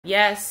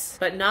Yes,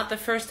 but not the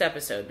first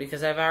episode,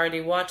 because I've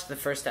already watched the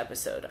first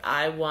episode.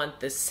 I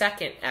want the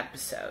second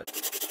episode.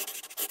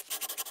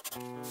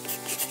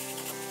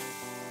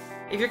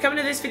 If you're coming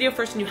to this video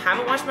first and you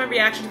haven't watched my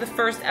reaction to the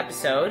first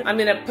episode, I'm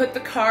gonna put the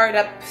card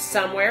up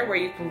somewhere where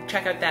you can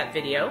check out that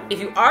video.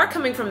 If you are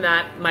coming from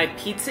that, my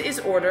pizza is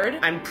ordered.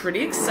 I'm pretty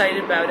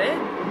excited about it.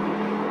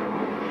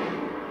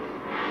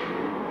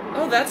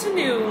 Oh, that's a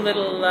new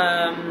little,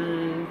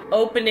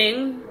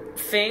 opening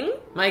thing.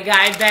 My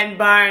guy, Ben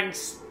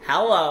Barnes.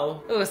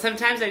 Hello. Oh,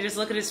 sometimes I just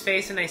look at his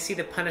face and I see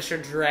the Punisher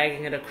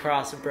dragging it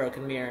across a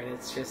broken mirror, and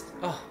it's just,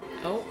 oh.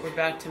 Oh, we're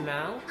back to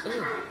Mal.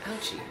 Ooh,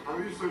 ouchie. How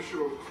are you so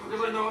sure?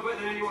 Because I know it better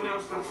than anyone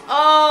else does.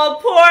 Oh,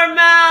 poor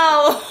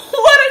Mal.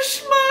 What a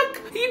schmuck.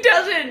 He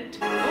doesn't.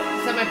 Oh,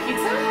 is that my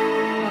pizza?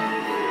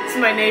 Oh, it's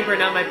my neighbor,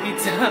 not my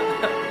pizza.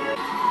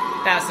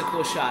 That's a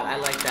cool shot. I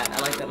like that. I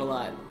like that a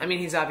lot. I mean,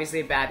 he's obviously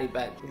a baddie,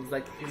 but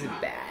he's a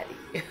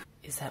baddie.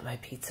 Is that my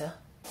pizza?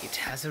 It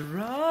has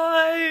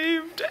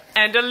arrived.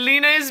 And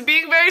Alina is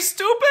being very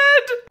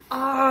stupid.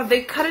 Oh,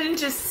 they cut it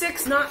into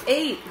 6, not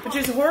 8. Which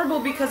is horrible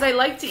because I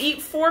like to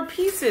eat 4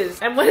 pieces.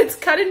 And when it's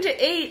cut into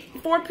 8,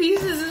 4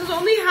 pieces is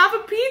only half a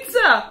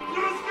pizza.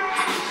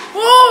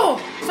 Whoa!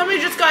 Somebody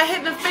just got hit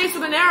in the face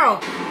with an arrow.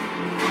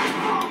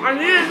 I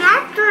need a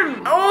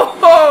napkin.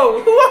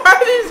 Oh, who are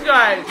these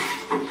guys?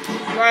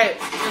 Right,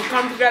 let's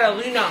come to get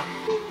Alina.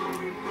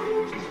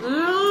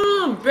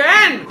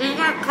 Ben! Are you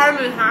gonna cut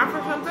him in half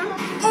or something?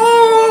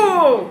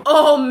 Oh!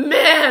 Oh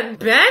man!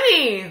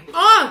 Benny!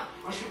 Oh!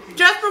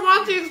 Jesper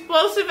wants the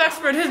explosive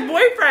expert, his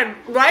boyfriend,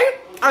 right?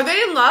 Are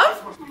they in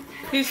love?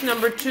 Piece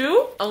number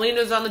 2.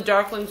 Alina's on the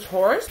Darkling's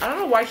horse. I don't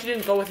know why she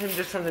didn't go with him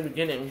just from the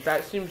beginning.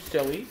 That seems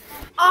silly.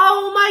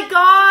 Oh my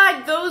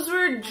god! Those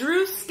were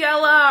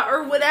Drewskella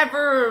or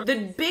whatever. The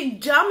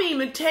big dummy.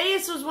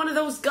 Mateus was one of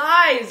those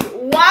guys.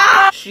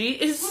 Wow! She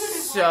is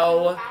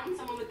so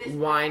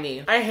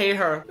whiny. I hate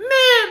her.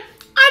 Man!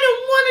 I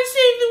don't want to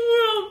save the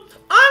world.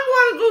 I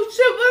want to go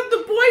sit with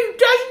the boy who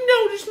doesn't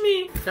notice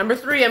me. Number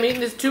 3, I'm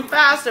eating this too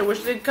fast. I wish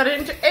they'd cut it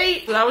into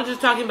 8. So I was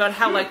just talking about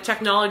how like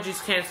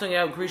technology's canceling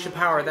out Grisha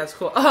Power. That's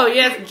cool. Oh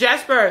yes,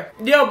 Jesper.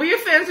 Yo, be your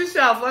fancy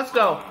self. Let's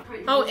go.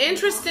 Oh,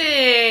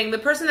 interesting. The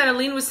person that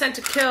Alina was sent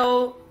to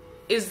kill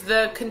is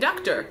the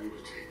conductor.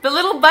 The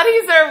little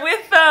buddies are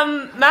with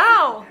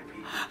Mal.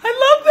 I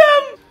love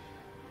them.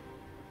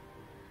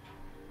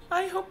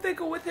 I hope they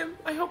go with him.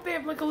 I hope they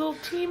have like a little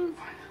team.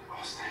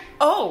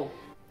 Oh.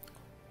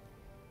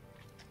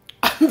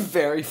 I'm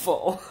very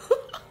full.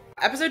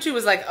 Episode 2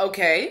 was like,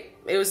 okay.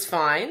 It was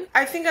fine.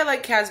 I think I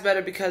like Kaz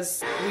better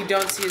because we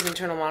don't see his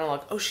internal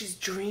monologue. Oh, she's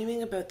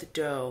dreaming about the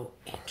dough.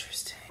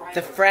 Interesting.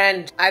 The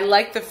friend. I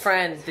like the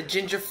friend. The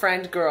ginger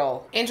friend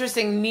girl.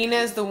 Interesting.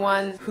 Nina's the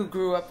one who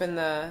grew up in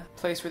the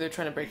place where they're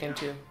trying to break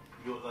into.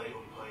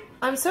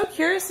 I'm so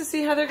curious to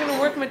see how they're going to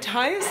work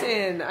Matthias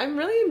in. I'm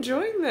really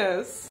enjoying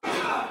this.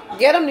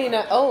 Get him,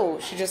 Nina. Oh,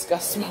 she just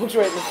got smoked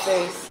right in the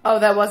face. Oh,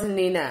 that wasn't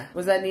Nina.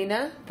 Was that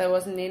Nina? That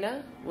wasn't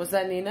Nina? Was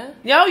that Nina?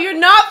 No, you're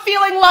not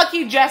feeling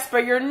lucky, Jesper.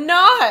 You're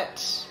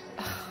not.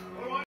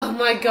 Oh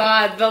my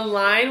god, the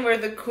line where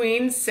the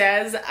queen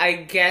says, I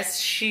guess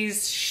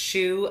she's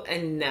shoe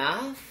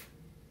enough?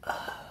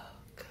 Oh,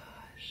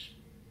 gosh.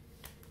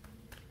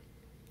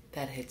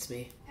 That hits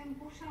me. And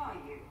what are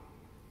you?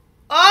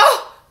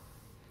 Oh!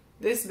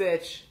 This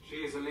bitch. She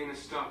is Alina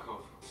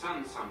Starkov,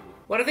 Sun Summoner.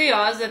 What are the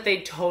odds that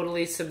they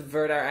totally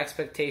subvert our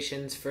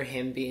expectations for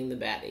him being the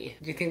baddie?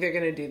 Do you think they're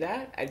gonna do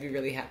that? I'd be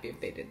really happy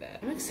if they did that.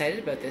 I'm excited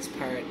about this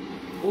part.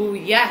 Ooh,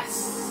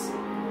 yes!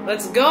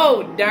 Let's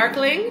go,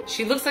 Darkling!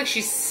 She looks like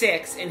she's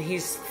 6 and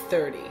he's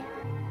 30.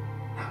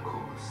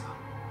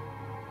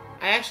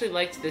 I actually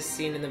liked this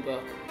scene in the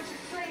book.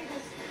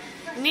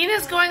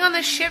 Nina's going on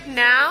the ship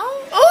now?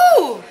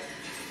 Oh!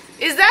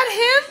 Is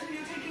that him?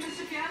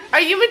 Are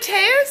you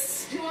Mateus?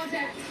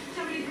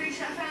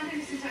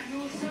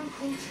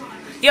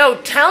 Yo,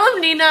 tell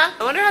him, Nina.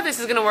 I wonder how this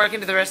is gonna work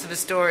into the rest of the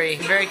story.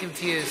 I'm very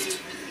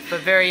confused,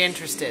 but very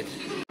interested.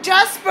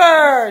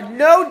 Jasper!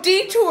 No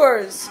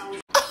detours!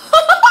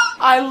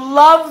 I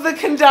love the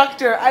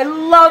conductor. I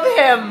love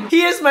him.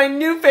 He is my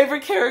new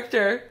favorite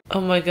character.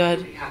 Oh my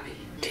god.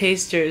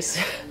 Tasters.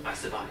 I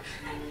survived.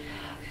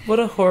 What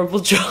a horrible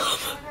job.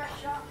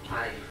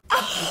 I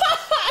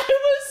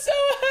was so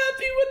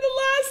happy when the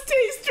last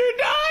taster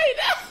died.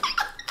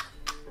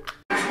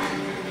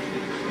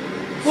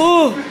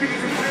 Oh.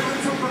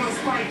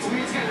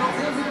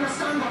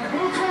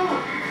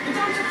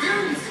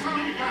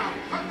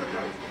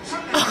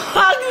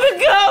 Hug the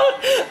goat.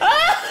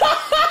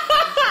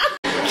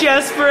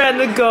 Jesper and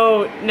the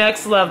goat,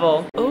 next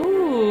level.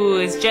 Ooh,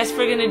 is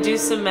Jesper gonna do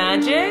some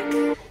magic?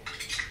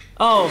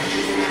 Oh,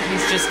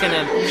 he's just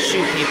gonna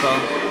shoot people.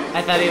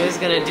 I thought he was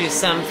gonna do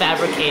some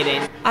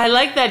fabricating. I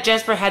like that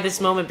Jesper had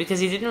this moment because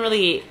he didn't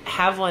really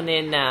have one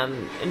in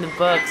the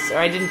books, or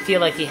I didn't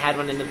feel like he had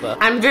one in the book.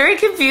 I'm very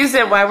confused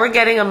at why we're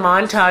getting a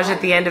montage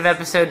at the end of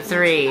episode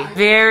 3.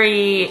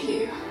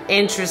 Very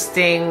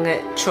interesting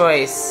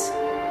choice.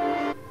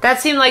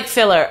 That seemed like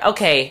filler.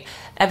 Okay,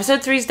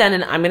 episode 3's done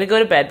and I'm gonna go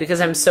to bed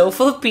because I'm so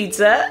full of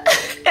pizza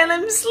and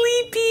I'm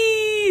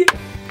sleepy.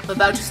 I'm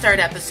about to start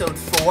episode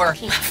 4.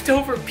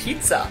 Leftover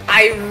pizza.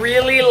 I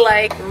really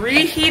like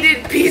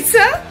reheated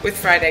pizza with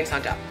fried eggs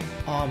on top.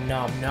 Nom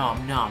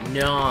nom nom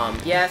nom.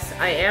 Yes,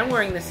 I am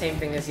wearing the same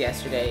thing as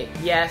yesterday.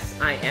 Yes,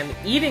 I am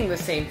eating the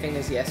same thing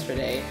as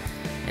yesterday.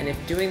 And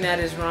if doing that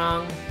is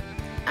wrong,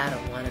 I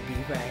don't want to be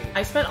right.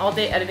 I spent all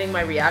day editing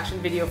my reaction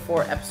video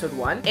for episode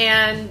 1,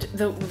 and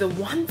the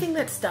one thing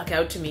that stuck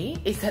out to me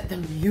is that the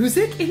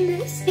music in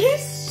this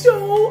is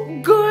so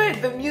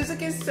good. The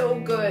music is so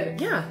good.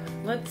 Yeah,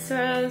 let's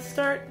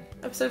start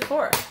episode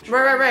 4.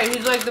 Right.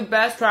 He's like the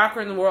best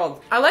tracker in the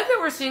world. I like that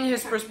we're seeing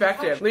his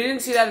perspective. We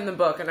didn't see that in the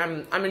book, and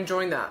I'm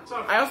enjoying that.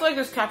 I also like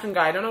this captain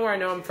guy. I don't know where I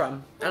know him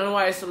from. I don't know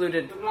why I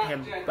saluted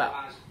him, but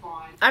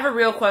I have a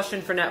real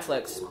question for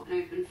Netflix.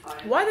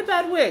 Why the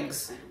bad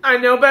wigs? I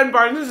know Ben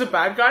Barnes is a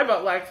bad guy,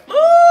 but like,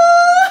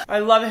 I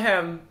love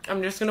him.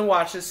 I'm just gonna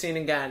watch this scene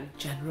again.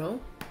 General?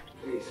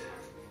 Please,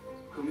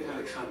 call me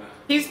Alexander.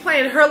 He's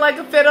playing her like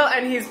a fiddle,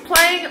 and he's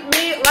playing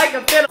me like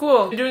a fiddle.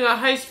 Cool. You're doing a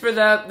heist for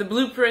the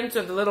blueprints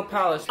of the little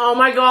palace. Oh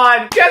my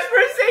god. Jesper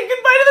is saying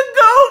goodbye to the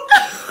goat.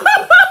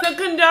 The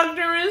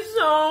conductor is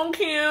so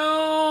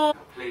cute.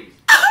 Please,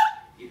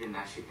 you didn't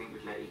actually think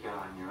we'd let you go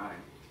on your own.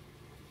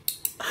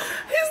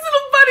 His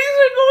little buddies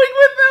are going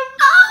with him.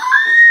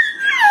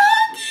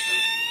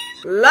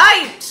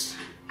 Light!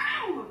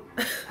 Ow!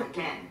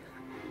 Again.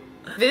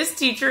 This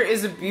teacher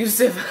is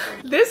abusive.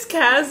 This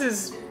Kaz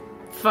is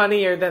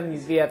funnier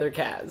than the other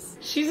Kaz.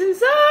 She's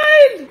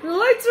inside! The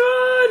lights are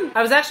on!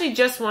 I was actually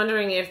just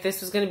wondering if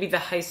this was going to be the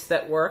heist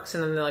that works,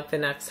 and then like the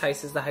next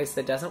heist is the heist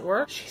that doesn't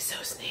work. She's so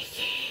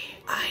sneaky.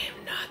 I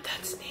am not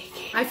that sneaky.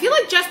 I feel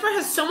like Jesper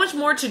has so much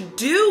more to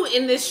do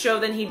in this show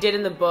than he did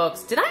in the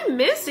books. Did I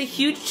miss a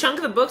huge chunk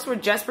of the books where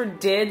Jesper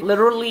did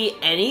literally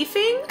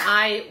anything?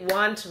 I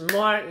want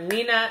more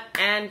Nina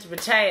and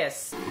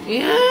Matthias.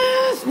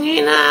 Yes,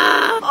 Nina!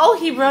 Oh,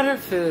 he brought her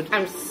food.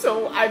 I'm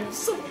so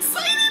excited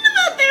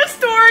about their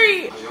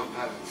story! Your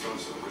parents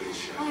also really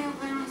shy. Are your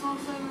parents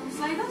also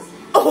slavers?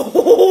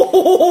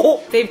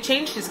 Oh! They've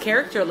changed his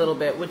character a little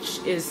bit, which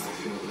is I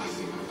feel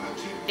nothing about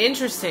you.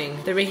 interesting.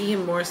 They're making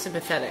him more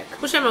sympathetic,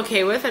 which I'm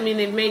okay with. I mean,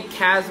 they've made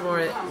Kaz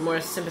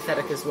more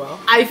sympathetic as well.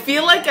 I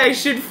feel like I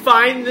should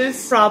find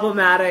this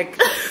problematic.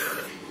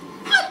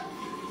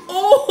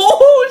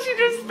 Oh, she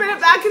just spit it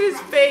back in his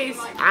face.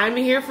 I'm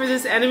here for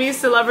this enemies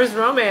to lovers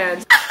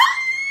romance. As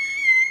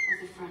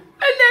a friend.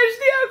 And there's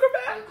the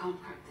acrobat. I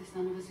can't practice.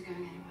 None of us are going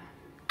anywhere.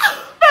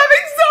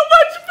 Having so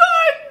much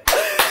fun.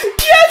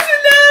 Yes,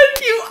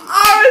 Annette, you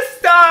are a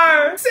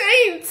star.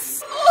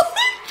 Saints. Oh,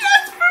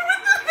 Jesper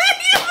with the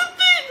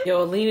thing. Yo,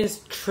 Alina's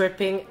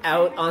tripping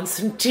out on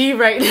some tea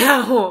right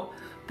now.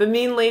 The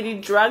mean lady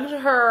drugged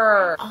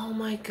her. Oh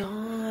my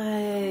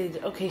god.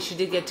 Okay, she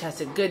did get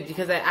tested. Good,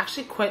 because I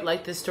actually quite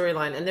like this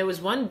storyline. And there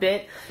was one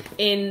bit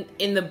in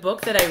the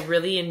book that I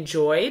really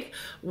enjoyed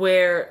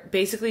where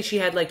basically she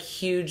had like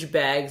huge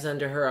bags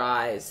under her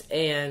eyes.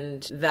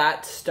 And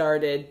that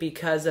started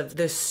because of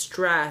the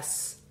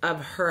stress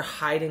of her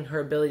hiding her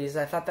abilities.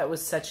 I thought that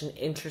was such an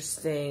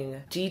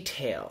interesting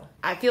detail.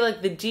 I feel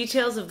like the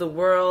details of the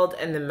world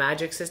and the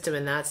magic system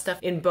and that stuff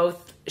in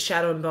both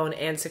Shadow and Bone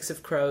and Six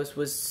of Crows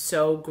was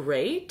so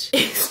great.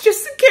 It's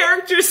just the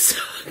characters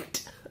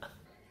sucked.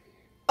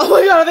 Oh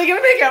my god, are they gonna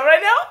make out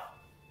right now?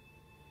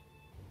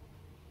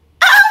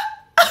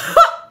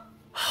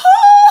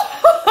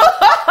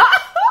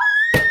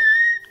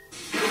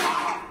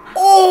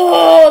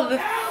 Oh, the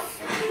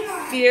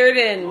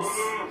Feardens,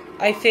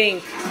 I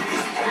think.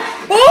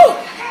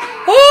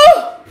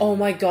 Oh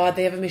my god,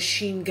 they have a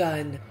machine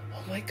gun.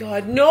 Oh my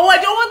god, no, I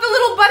don't want the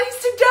little buddies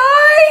to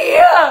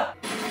die!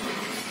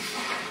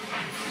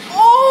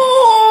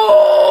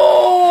 Oh!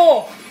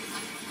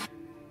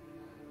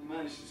 You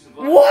managed to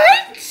survive.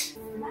 What?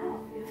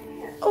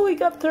 Oh, we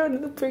got thrown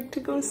in the break to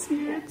go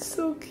see it. It's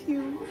so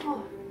cute.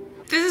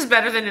 This is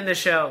better than in the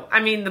show. I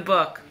mean, the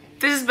book.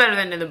 This is better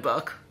than in the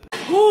book.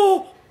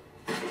 Oh!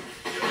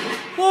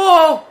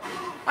 Whoa!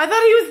 I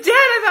thought he was dead.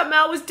 I thought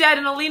Mal was dead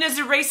and Alina's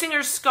erasing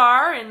her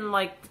scar and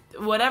like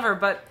whatever,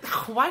 but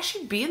why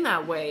should she be in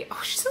that way?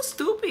 Oh, she's so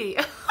stupid.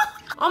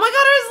 Oh my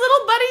god, are his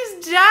little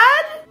buddies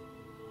dead?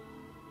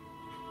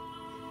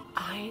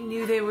 I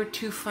knew they were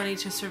too funny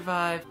to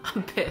survive.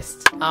 I'm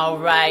pissed.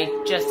 Alright,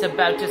 just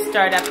about to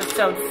start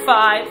episode 5.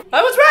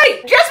 I was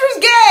right! Jesper's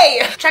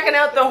gay! Checking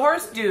out the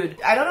horse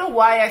dude. I don't know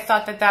why I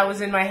thought that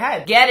was in my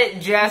head. Get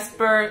it,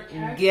 Jesper.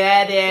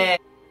 Get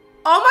it.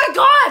 Oh my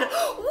god!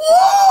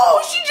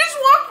 Whoa! She just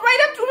walked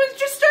right up to him and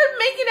just started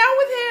making out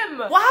with him!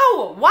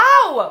 Wow!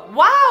 Wow!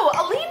 Wow!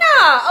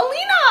 Alina!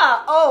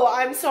 Alina! Oh,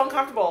 I'm so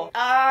uncomfortable.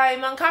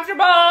 I'm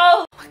uncomfortable!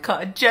 Oh my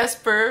god,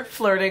 Jesper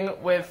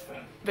flirting with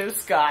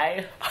this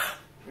guy.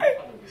 I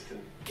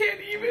can't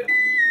even.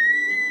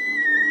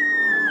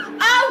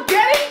 I'm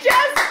getting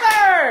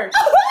Jesper!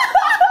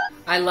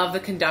 I love the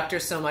conductor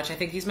so much. I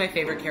think he's my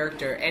favorite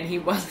character, and he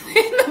wasn't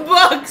in the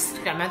books.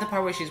 I'm at the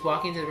part where she's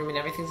walking to the room and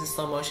everything's in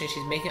slow motion.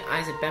 She's making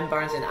eyes at Ben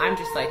Barnes, and I'm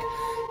just like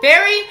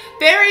very,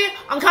 very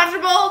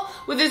uncomfortable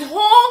with this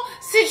whole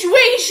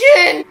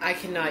situation. I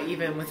cannot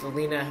even with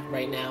Alina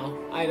right now.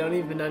 I don't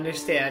even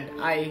understand.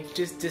 I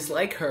just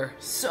dislike her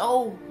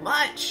so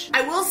much.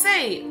 I will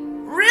say,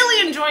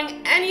 really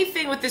enjoying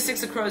anything with the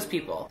Six of Crows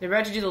people. They're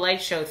about to do the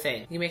light show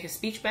thing. You make a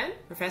speech, Ben?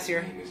 Profess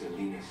your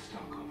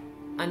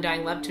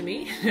undying love to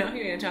me? No,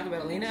 you're gonna talk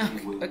about Alina?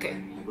 Okay.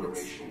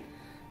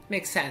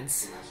 Makes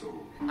sense.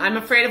 I'm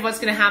afraid of what's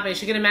gonna happen. Is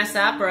she gonna mess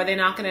up, or are they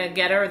not gonna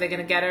get her? Are they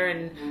gonna get her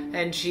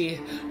and she...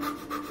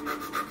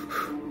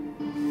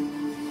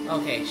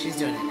 Okay, she's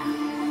doing it now.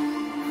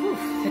 Whew,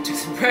 that took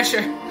some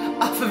pressure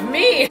off of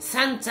me.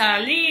 Santa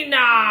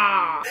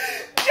Alina!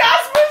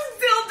 Jasper's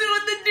still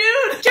doing the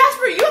dude!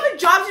 Jasper, you have a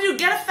job to do.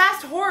 Get a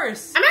fast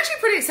horse. I'm actually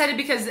pretty excited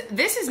because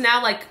this is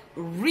now like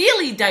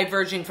really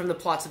diverging from the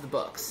plots of the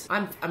books.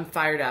 I'm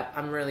fired up.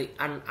 I'm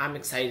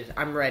excited.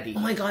 I'm ready.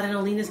 Oh my god, and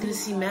Alina's gonna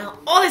see Mal.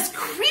 Oh, this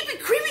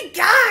creepy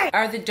guy!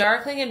 Are the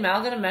Darkling and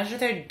Mal gonna measure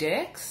their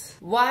dicks?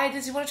 Why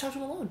does he want to talk to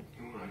him alone?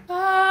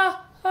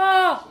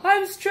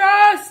 I'm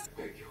stressed!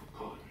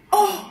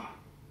 Oh!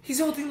 He's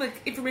holding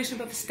like information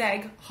about the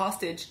stag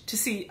hostage to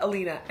see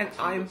Alina, and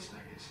I'm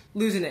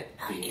losing it.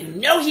 You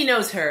know he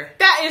knows her.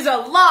 That is a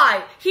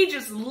lie. He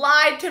just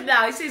lied to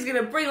Mal. He said he's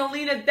gonna bring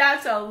Alina.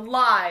 That's a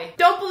lie.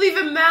 Don't believe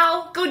in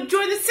Mal. Go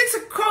join the Six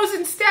of Crows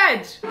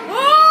instead.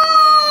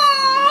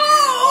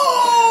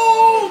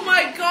 Oh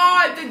my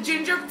god, the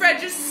gingerbread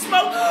just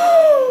smoked.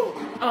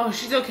 Oh,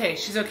 she's okay.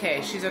 She's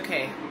okay. She's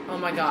okay. Oh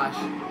my gosh.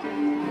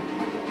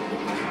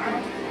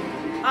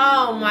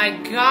 Oh my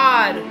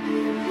god.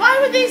 Why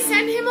would they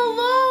send him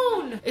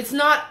alone? It's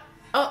not...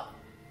 Oh.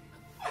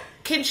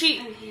 Can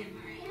she...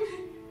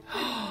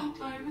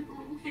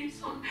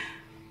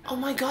 Oh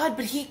my god,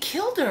 but he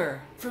killed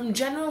her from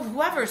General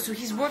whoever, so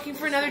he's working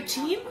for another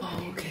team?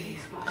 Oh, okay,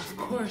 of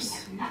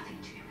course.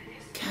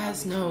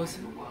 Kaz knows.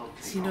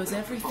 He knows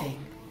everything.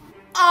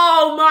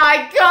 Oh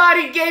my god,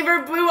 he gave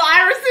her blue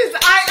irises!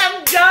 I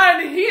am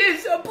done! He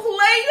is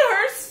playing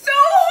her so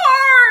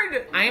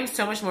hard! I am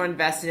so much more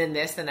invested in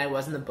this than I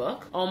was in the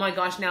book. Oh my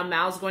gosh, now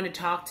Mal's going to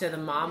talk to the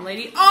mom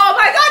lady. Oh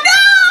my god, no!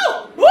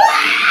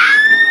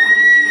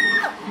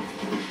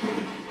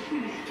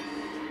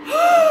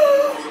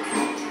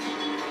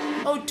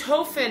 Oh,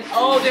 Tophin.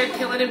 Oh, they're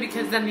killing him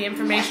because then the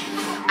information.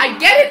 I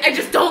get it, I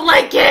just don't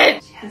like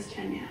it! She has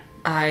Kenya.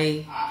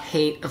 I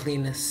hate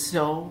Alina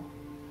so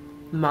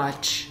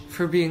much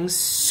for being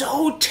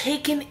so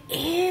taken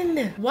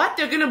in. What?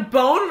 They're gonna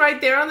bone right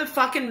there on the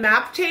fucking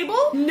map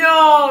table?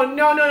 No.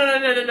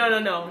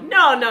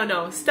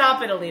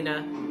 Stop it,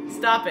 Alina.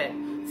 Stop it.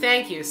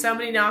 Thank you.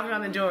 Somebody knocking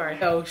on the door.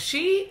 Oh,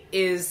 she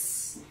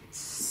is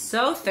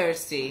so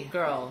thirsty.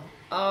 Girl.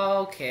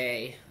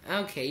 Okay.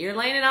 Okay, you're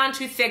laying it on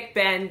too thick,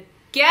 Ben.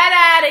 Get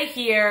out of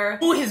here.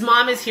 Ooh, his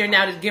mom is here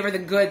now to give her the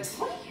goods.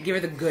 Give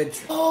her the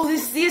goods. Oh,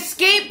 this is the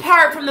escape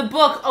part from the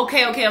book.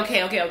 Okay.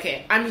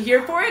 I'm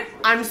here for it.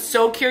 I'm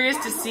so curious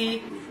to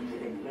see.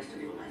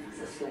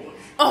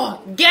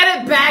 Oh,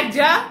 get it,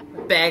 Bagda.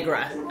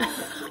 Bagra.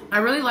 I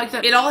really like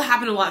that. It all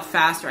happened a lot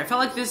faster. I felt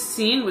like this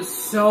scene was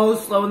so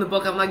slow in the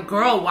book. I'm like,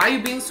 girl, why are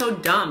you being so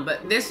dumb?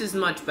 But this is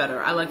much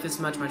better. I like this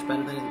much better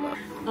than in the book.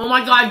 Oh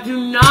my god,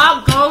 do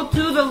not go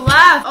to the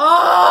left.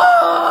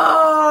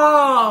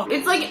 Oh!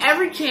 It's like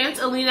every chance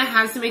Alina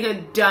has to make a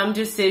dumb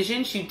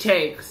decision, she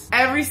takes.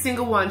 Every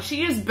single one.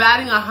 She is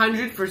batting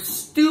 100 for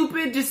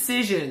stupid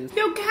decisions.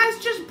 Yo,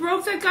 Kaz just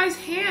broke that guy's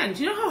hand.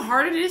 Do you know how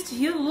hard it is to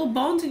heal the little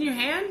bones in your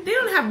hand? They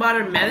don't have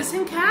modern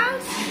medicine,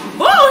 Kaz.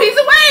 Oh, he's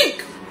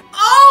awake!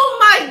 Oh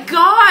my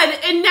god!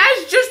 And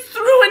Nash just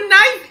threw a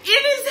knife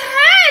in his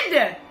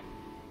head!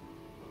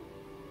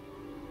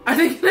 Are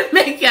they gonna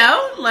make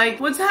out? Like,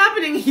 what's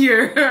happening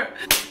here?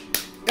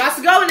 Got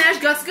to go, Nash.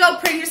 Got to go.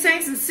 Pray your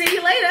saints and see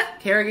you later.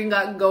 Kerrigan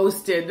got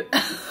ghosted. Shut the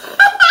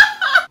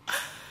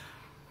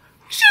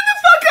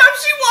fuck up.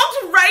 She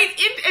walked right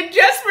in and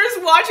Jesper's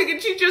watching and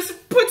she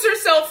just puts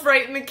herself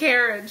right in the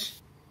carriage.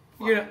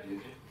 You know,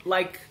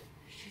 like...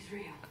 She's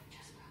real,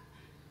 Jesper.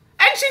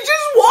 And she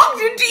just walked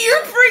into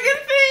your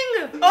friggin'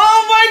 thing!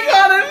 Oh my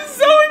god, I'm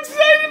so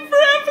excited for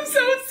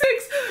episode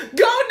 6!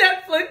 Go,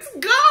 Netflix,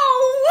 go!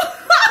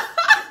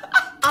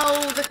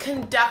 Oh, the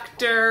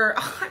conductor.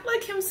 Oh, I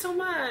like him so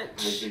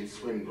much. I've been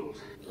swindled.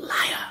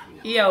 Liar.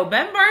 Yo,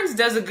 Ben Barnes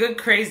does a good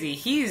crazy.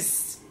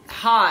 He's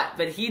hot,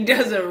 but he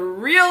does a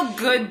real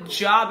good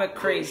job at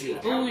crazy.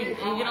 Ooh, you're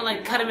gonna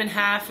like cut him in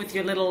half with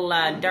your little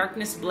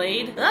darkness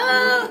blade?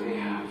 Ah!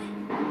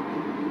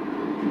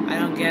 I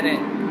don't get it.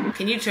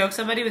 Can you choke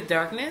somebody with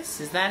darkness?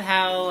 Is that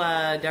how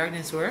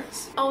darkness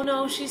works? Oh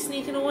no, she's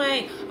sneaking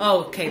away.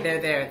 Oh, okay, they're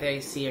there. They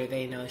see her.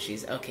 They know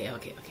she's... Okay.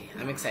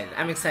 I'm excited.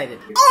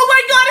 Oh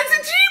my god, it's a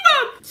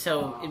team-up!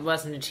 so it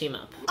wasn't a team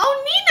up. Oh,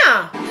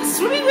 Nina!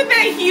 Swimming with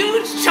that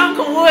huge chunk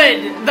of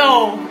wood,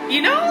 though.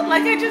 You know?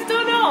 Like, I just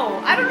don't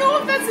know. I don't know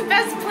if that's the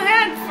best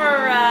plan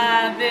for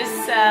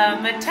this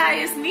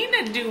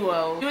Matthias-Nina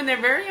duo. Doing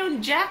their very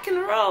own Jack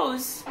and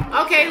Rose.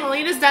 Okay,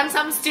 Alina's done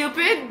something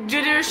stupid.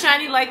 Did her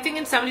shiny light thing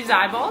in somebody's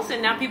eyeballs,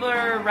 and now people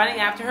are running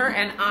after her,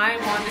 and I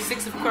want the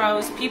Six of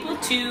Crows people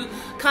to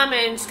come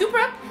and scoop her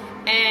up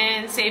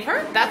and save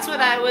her. That's what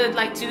I would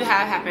like to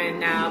have happen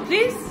now,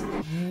 please.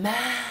 Mal.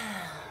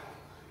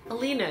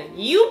 Alina,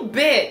 you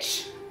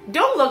bitch.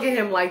 Don't look at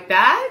him like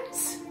that.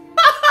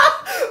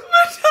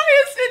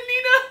 Matthias and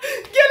Nina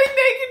getting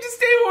naked to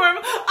stay warm.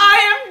 I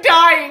am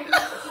dying.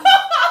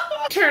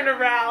 Turn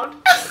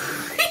around.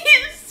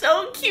 He's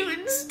so cute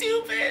and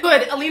stupid.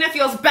 Good, Alina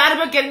feels bad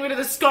about getting rid of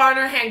the scar on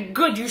her hand.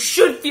 Good, you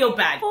should feel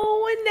bad.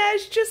 Oh, and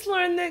Nash just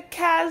learned that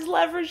Kaz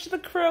leveraged the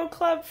Crow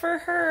Club for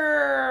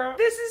her.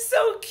 This is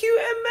so cute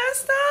and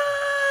messed up.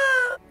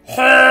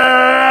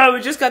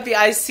 We just got the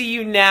I see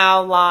you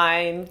now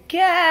line.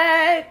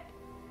 Get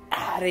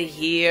out of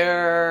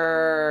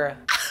here.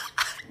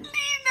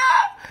 Nina,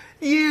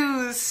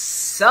 you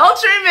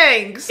sultry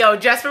minx. Yo,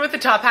 Jesper with the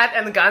top hat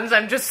and the guns,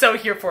 I'm just so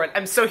here for it.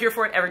 I'm so here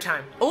for it every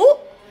time. Oh,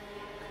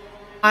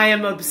 I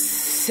am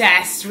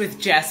obsessed with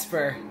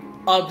Jesper.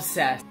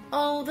 Obsessed.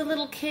 Oh, the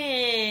little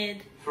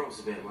kid. Frogs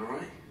a bit, am I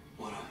right?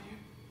 What are you?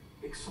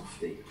 Big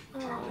softy.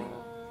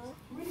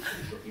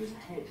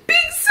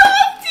 Big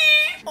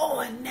softy! Oh,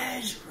 and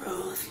Neж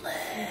ruthless.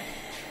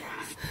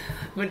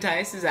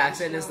 Matthias'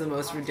 accent is the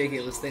most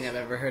ridiculous thing I've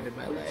ever heard in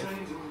my life.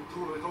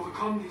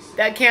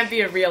 That can't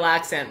be a real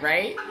accent,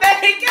 right?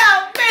 Make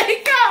out!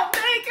 Make out!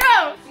 Make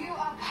out! You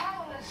are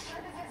powerless to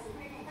resist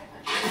me.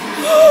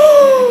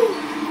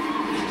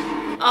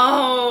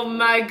 Oh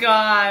my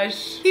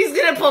gosh. He's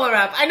gonna pull her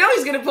up. I know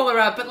he's gonna pull her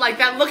up, but like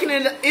that look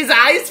in his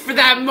eyes for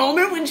that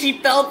moment when she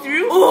fell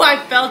through. Oh, I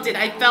felt it.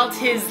 I felt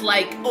his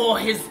like, oh,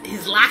 his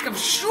lack of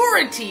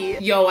surety.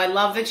 Yo, I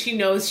love that she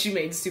knows she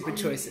made stupid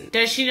choices.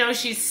 Does she know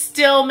she's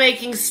still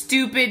making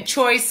stupid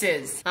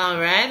choices? All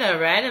right.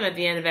 I'm at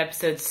the end of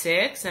episode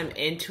 6. I'm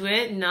into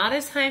it. Not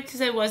as hyped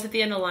as I was at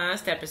the end of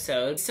last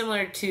episode.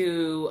 Similar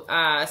to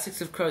Six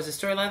of Crows, the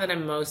storyline that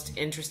I'm most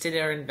interested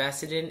or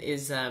invested in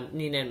is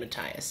Nina and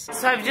Matthias.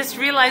 So I've just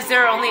realized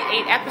there are only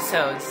 8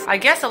 episodes. I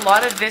guess a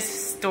lot of this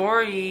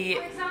story,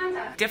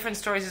 different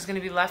stories, is going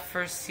to be left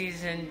for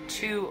season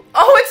 2.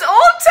 Oh, it's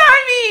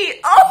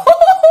old-timey!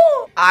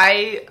 Oh!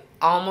 I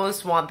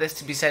almost want this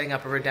to be setting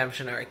up a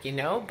redemption arc, you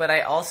know? But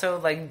I also,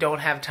 like, don't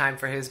have time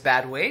for his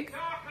bad wig.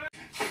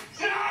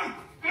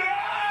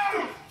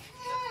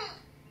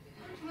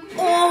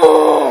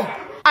 Oh!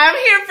 I'm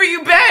here for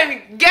you,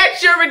 Ben!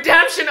 Get your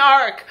redemption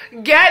arc!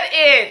 Get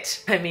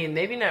it! I mean,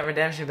 maybe not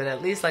redemption, but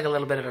at least like a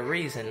little bit of a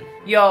reason.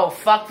 Yo,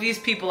 fuck these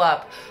people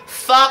up.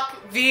 Fuck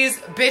these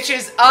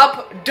bitches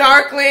up,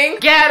 Darkling!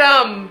 Get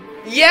them!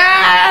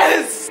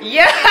 Yes!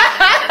 Yes!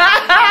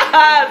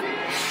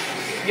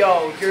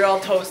 Yo, you're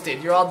all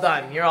toasted. You're all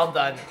done. You're all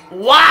done.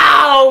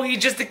 Wow! He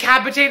just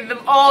decapitated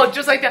them all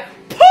just like that.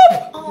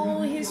 Poop!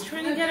 Oh, he's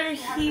trying to get her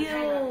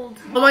healed.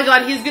 Oh my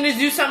god, he's gonna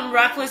do something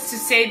reckless to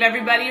save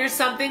everybody or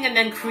something and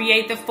then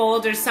create the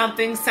fold or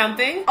something.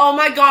 Oh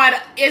my god,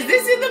 is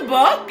this in the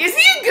book? Is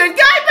he a good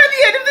guy by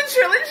the end of the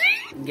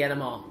trilogy? Get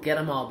them all. Get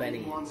them all,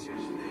 Benny.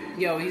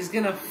 Yo, he's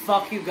gonna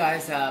fuck you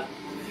guys up.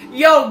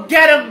 Yo,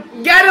 get him!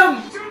 Get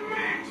him!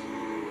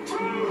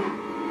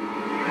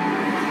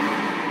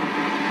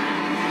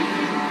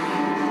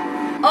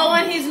 Oh,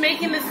 and he's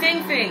making the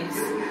things.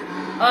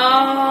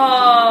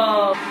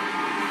 Oh.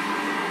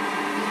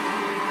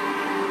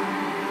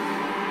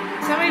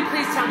 Somebody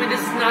please tell me this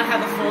is not how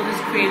the fold is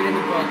created in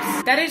the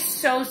books. That is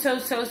so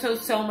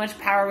much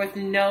power with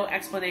no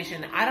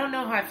explanation. I don't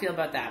know how I feel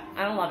about that.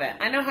 I don't love it.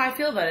 I know how I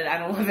feel about it. I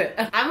don't love it.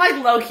 I'm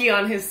like low-key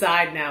on his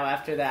side now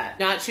after that.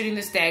 Not shooting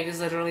the stag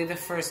is literally the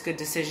first good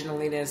decision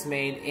Alina has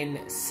made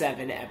in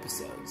 7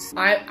 episodes.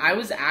 I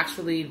was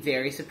actually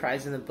very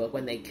surprised in the book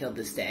when they killed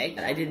the stag.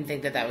 I didn't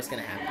think that that was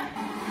gonna happen.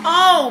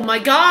 Oh my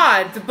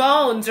god, the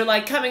bones are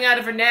like coming out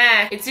of her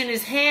neck. It's in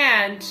his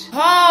hand.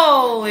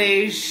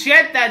 Holy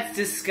shit, that's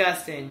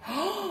disgusting.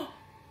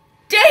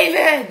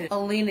 David!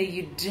 Alina,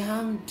 you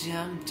dumb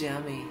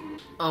dummy.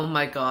 Oh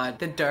my god,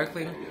 the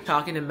Darkling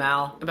talking to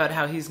Mal about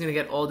how he's gonna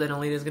get old and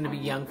Alina's gonna be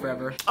young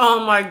forever.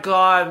 Oh my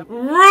god,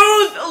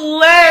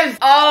 ruthless!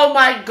 Oh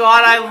my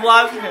god, I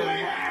love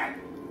him.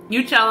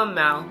 You tell him,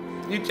 Mal.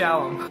 You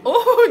tell him.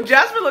 Oh,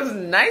 Jasper looks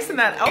nice in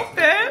that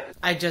outfit.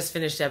 I just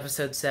finished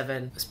episode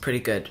 7. It was pretty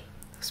good.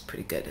 It was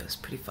pretty good. It was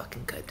pretty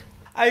fucking good.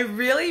 I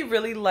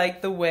really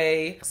like the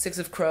way Six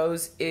of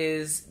Crows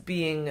is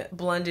being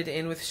blended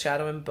in with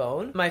Shadow and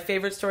Bone. My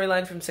favorite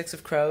storyline from Six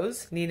of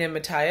Crows, Nina and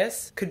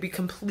Matthias, could be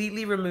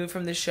completely removed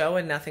from the show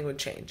and nothing would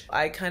change.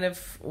 I kind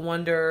of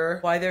wonder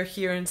why they're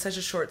here in such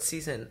a short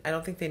season. I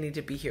don't think they need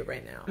to be here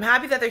right now. I'm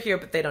happy that they're here,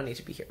 but they don't need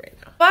to be here right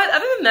now. But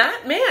other than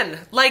that, man,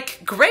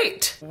 like,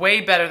 great.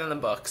 Way better than the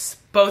books.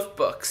 both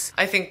books.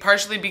 I think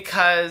partially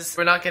because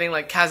we're not getting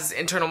like Kaz's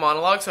internal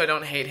monologue, so I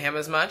don't hate him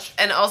as much.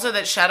 And also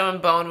that Shadow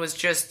and Bone was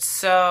just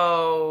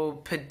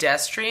so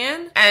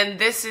pedestrian, and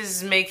this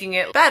is making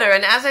it better.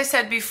 And as I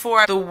said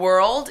before, the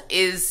world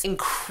is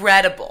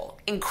incredible.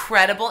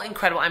 Incredible.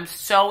 I'm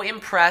so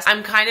impressed.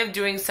 I'm kind of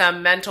doing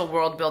some mental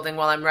world building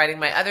while I'm writing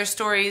my other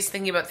stories,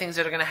 thinking about things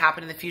that are going to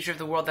happen in the future of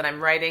the world that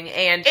I'm writing,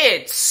 and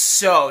it's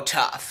so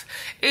tough.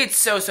 It's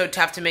so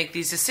tough to make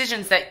these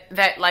decisions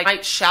that like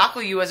might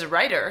shackle you as a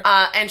writer.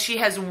 And she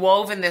has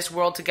woven this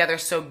world together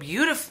so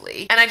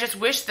beautifully, and I just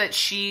wish that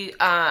she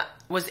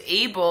was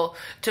able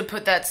to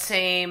put that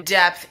same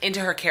depth into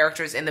her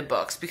characters in the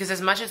books, because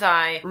as much as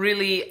I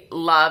really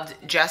loved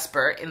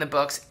Jesper in the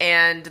books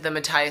and the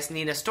Matthias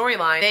Nina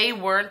storyline, they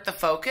weren't the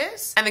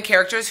focus, and the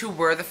characters who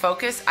were the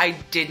focus I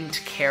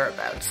didn't care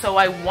about. So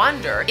I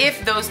wonder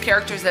if those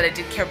characters that I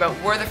did care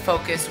about were the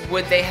focus,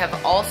 would they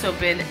have also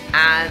been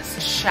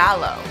as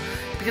shallow?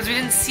 Because we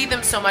didn't see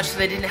them so much, so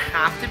they didn't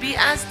have to be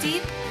as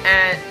deep.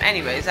 And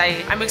anyways,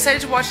 I'm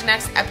excited to watch the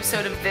next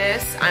episode of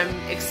this. I'm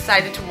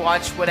excited to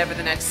watch whatever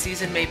the next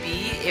season may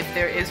be, if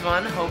there is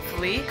one,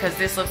 hopefully, because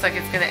this looks like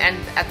it's going to end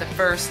at the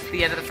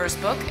end of the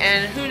first book.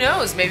 And who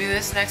knows, maybe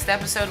this next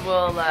episode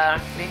will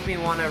make me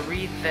want to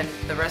read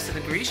the rest of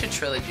the Grisha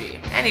trilogy.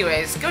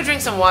 Anyways, go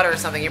drink some water or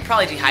something. You're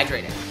probably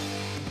dehydrated.